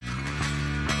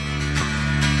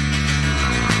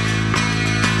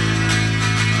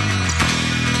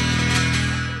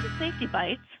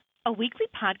a weekly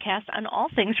podcast on all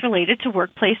things related to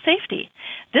workplace safety.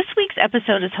 This week's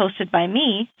episode is hosted by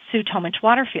me, Sue Tomich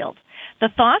Waterfield. The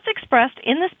thoughts expressed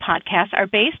in this podcast are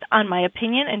based on my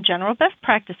opinion and general best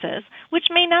practices, which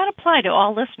may not apply to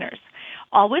all listeners.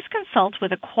 Always consult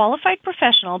with a qualified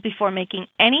professional before making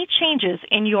any changes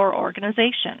in your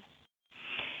organization.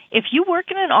 If you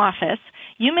work in an office,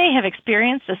 you may have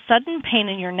experienced a sudden pain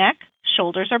in your neck,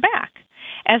 shoulders, or back.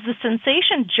 As the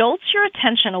sensation jolts your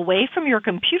attention away from your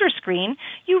computer screen,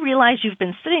 you realize you've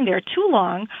been sitting there too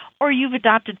long or you've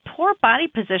adopted poor body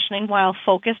positioning while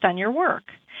focused on your work.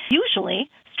 Usually,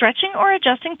 stretching or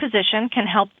adjusting position can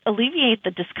help alleviate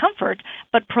the discomfort,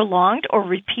 but prolonged or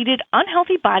repeated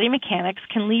unhealthy body mechanics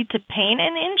can lead to pain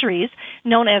and injuries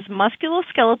known as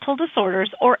musculoskeletal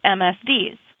disorders or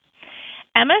MSDs.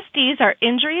 MSDs are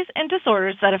injuries and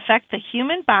disorders that affect the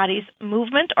human body's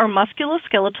movement or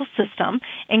musculoskeletal system,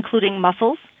 including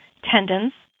muscles,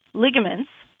 tendons, ligaments,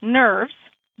 nerves,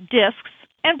 discs,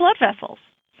 and blood vessels.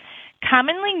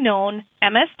 Commonly known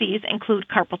MSDs include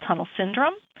carpal tunnel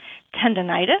syndrome,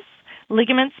 tendonitis,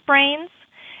 ligament sprains,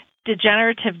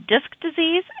 degenerative disc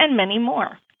disease, and many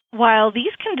more. While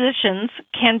these conditions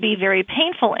can be very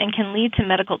painful and can lead to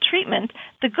medical treatment,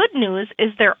 the good news is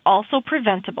they're also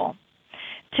preventable.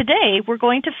 Today, we're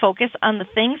going to focus on the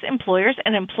things employers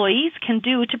and employees can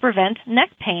do to prevent neck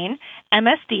pain,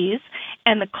 MSDs,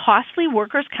 and the costly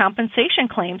workers' compensation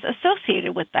claims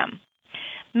associated with them.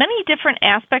 Many different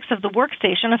aspects of the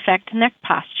workstation affect neck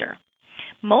posture.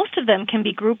 Most of them can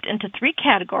be grouped into three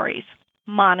categories: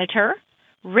 monitor,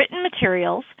 written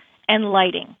materials, and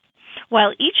lighting.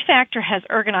 While each factor has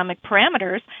ergonomic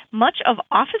parameters, much of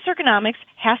office ergonomics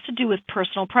has to do with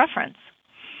personal preference.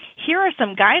 Here are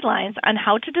some guidelines on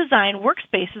how to design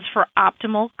workspaces for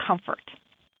optimal comfort.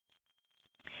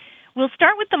 We'll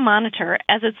start with the monitor,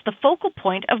 as it's the focal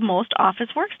point of most office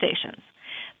workstations.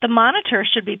 The monitor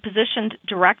should be positioned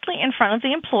directly in front of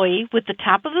the employee with the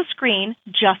top of the screen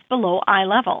just below eye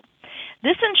level.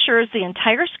 This ensures the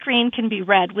entire screen can be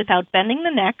read without bending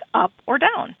the neck up or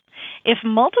down. If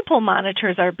multiple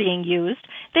monitors are being used,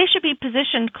 they should be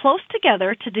positioned close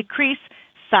together to decrease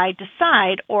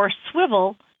side-to-side or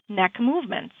swivel neck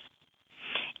movements.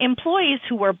 Employees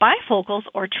who wear bifocals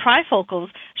or trifocals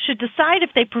should decide if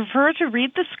they prefer to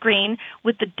read the screen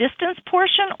with the distance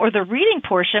portion or the reading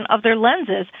portion of their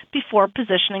lenses before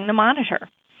positioning the monitor.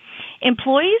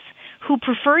 Employees who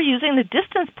prefer using the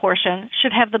distance portion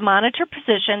should have the monitor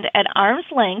positioned at arm's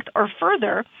length or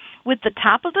further with the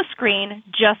top of the screen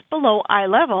just below eye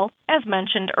level, as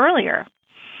mentioned earlier.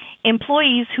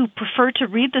 Employees who prefer to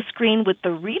read the screen with the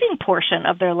reading portion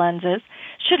of their lenses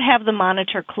should have the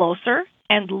monitor closer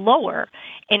and lower,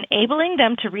 enabling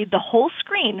them to read the whole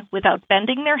screen without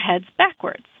bending their heads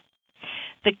backwards.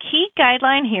 The key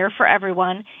guideline here for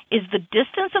everyone is the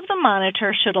distance of the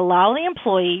monitor should allow the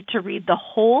employee to read the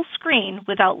whole screen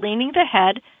without leaning the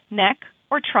head, neck,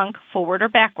 or trunk forward or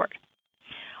backward.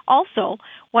 Also,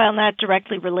 while not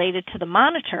directly related to the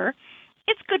monitor,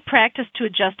 it's good practice to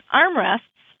adjust armrests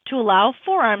to allow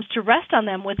forearms to rest on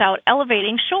them without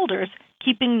elevating shoulders,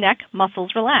 keeping neck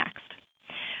muscles relaxed.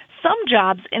 Some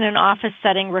jobs in an office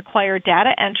setting require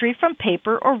data entry from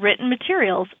paper or written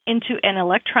materials into an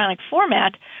electronic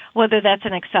format, whether that's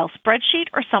an Excel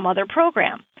spreadsheet or some other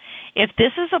program. If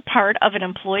this is a part of an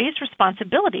employee's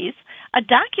responsibilities, a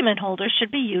document holder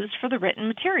should be used for the written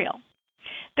material.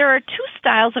 There are two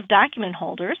styles of document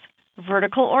holders: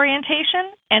 vertical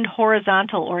orientation and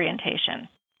horizontal orientation.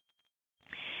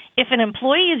 If an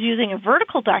employee is using a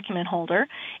vertical document holder,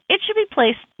 it should be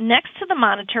placed next to the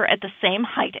monitor at the same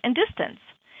height and distance.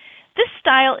 This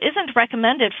style isn't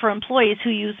recommended for employees who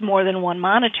use more than one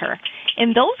monitor.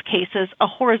 In those cases, a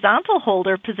horizontal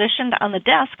holder positioned on the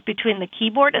desk between the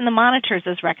keyboard and the monitors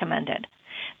is recommended.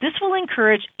 This will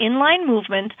encourage inline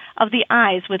movement of the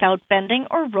eyes without bending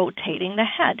or rotating the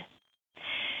head.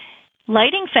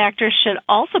 Lighting factors should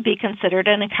also be considered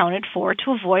and accounted for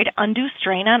to avoid undue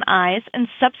strain on eyes and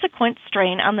subsequent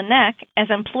strain on the neck as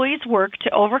employees work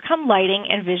to overcome lighting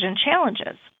and vision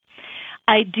challenges.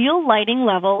 Ideal lighting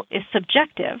level is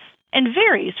subjective and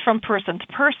varies from person to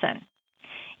person.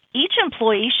 Each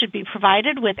employee should be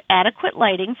provided with adequate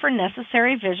lighting for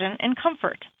necessary vision and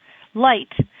comfort.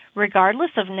 Light,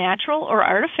 regardless of natural or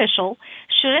artificial,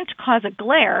 shouldn't cause a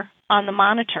glare on the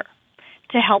monitor.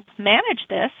 To help manage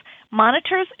this,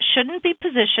 monitors shouldn't be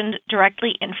positioned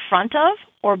directly in front of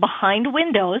or behind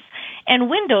windows, and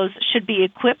windows should be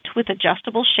equipped with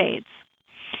adjustable shades.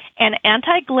 An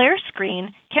anti-glare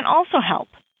screen can also help.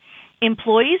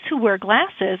 Employees who wear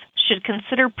glasses should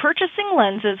consider purchasing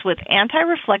lenses with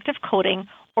anti-reflective coating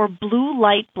or blue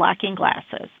light blocking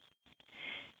glasses.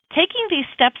 Taking these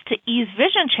steps to ease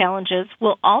vision challenges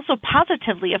will also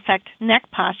positively affect neck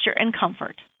posture and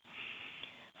comfort.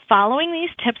 Following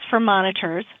these tips for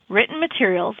monitors, written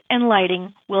materials, and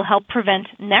lighting will help prevent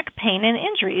neck pain and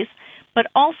injuries, but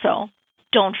also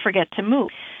don't forget to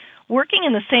move. Working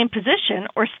in the same position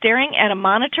or staring at a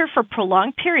monitor for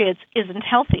prolonged periods isn't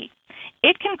healthy.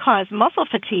 It can cause muscle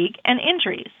fatigue and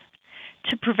injuries.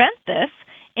 To prevent this,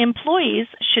 employees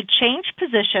should change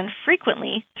position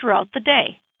frequently throughout the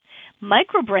day.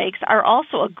 Micro breaks are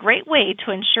also a great way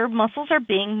to ensure muscles are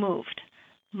being moved.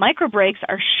 Micro breaks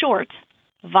are short,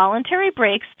 voluntary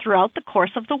breaks throughout the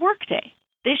course of the workday.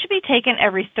 They should be taken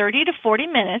every 30 to 40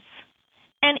 minutes,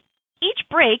 and each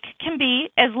break can be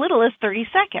as little as 30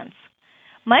 seconds.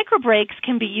 Micro breaks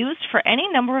can be used for any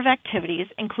number of activities,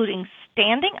 including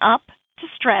standing up to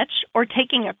stretch or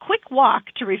taking a quick walk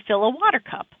to refill a water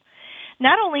cup.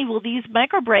 Not only will these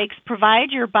micro breaks provide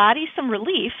your body some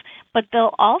relief, but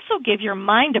they'll also give your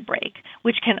mind a break,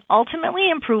 which can ultimately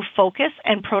improve focus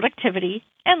and productivity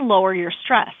and lower your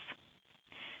stress.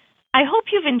 I hope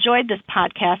you've enjoyed this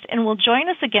podcast and will join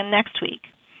us again next week.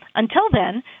 Until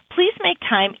then, please make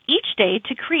time each day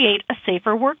to create a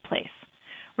safer workplace.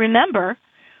 Remember,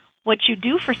 what you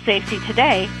do for safety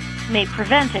today may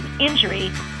prevent an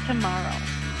injury tomorrow.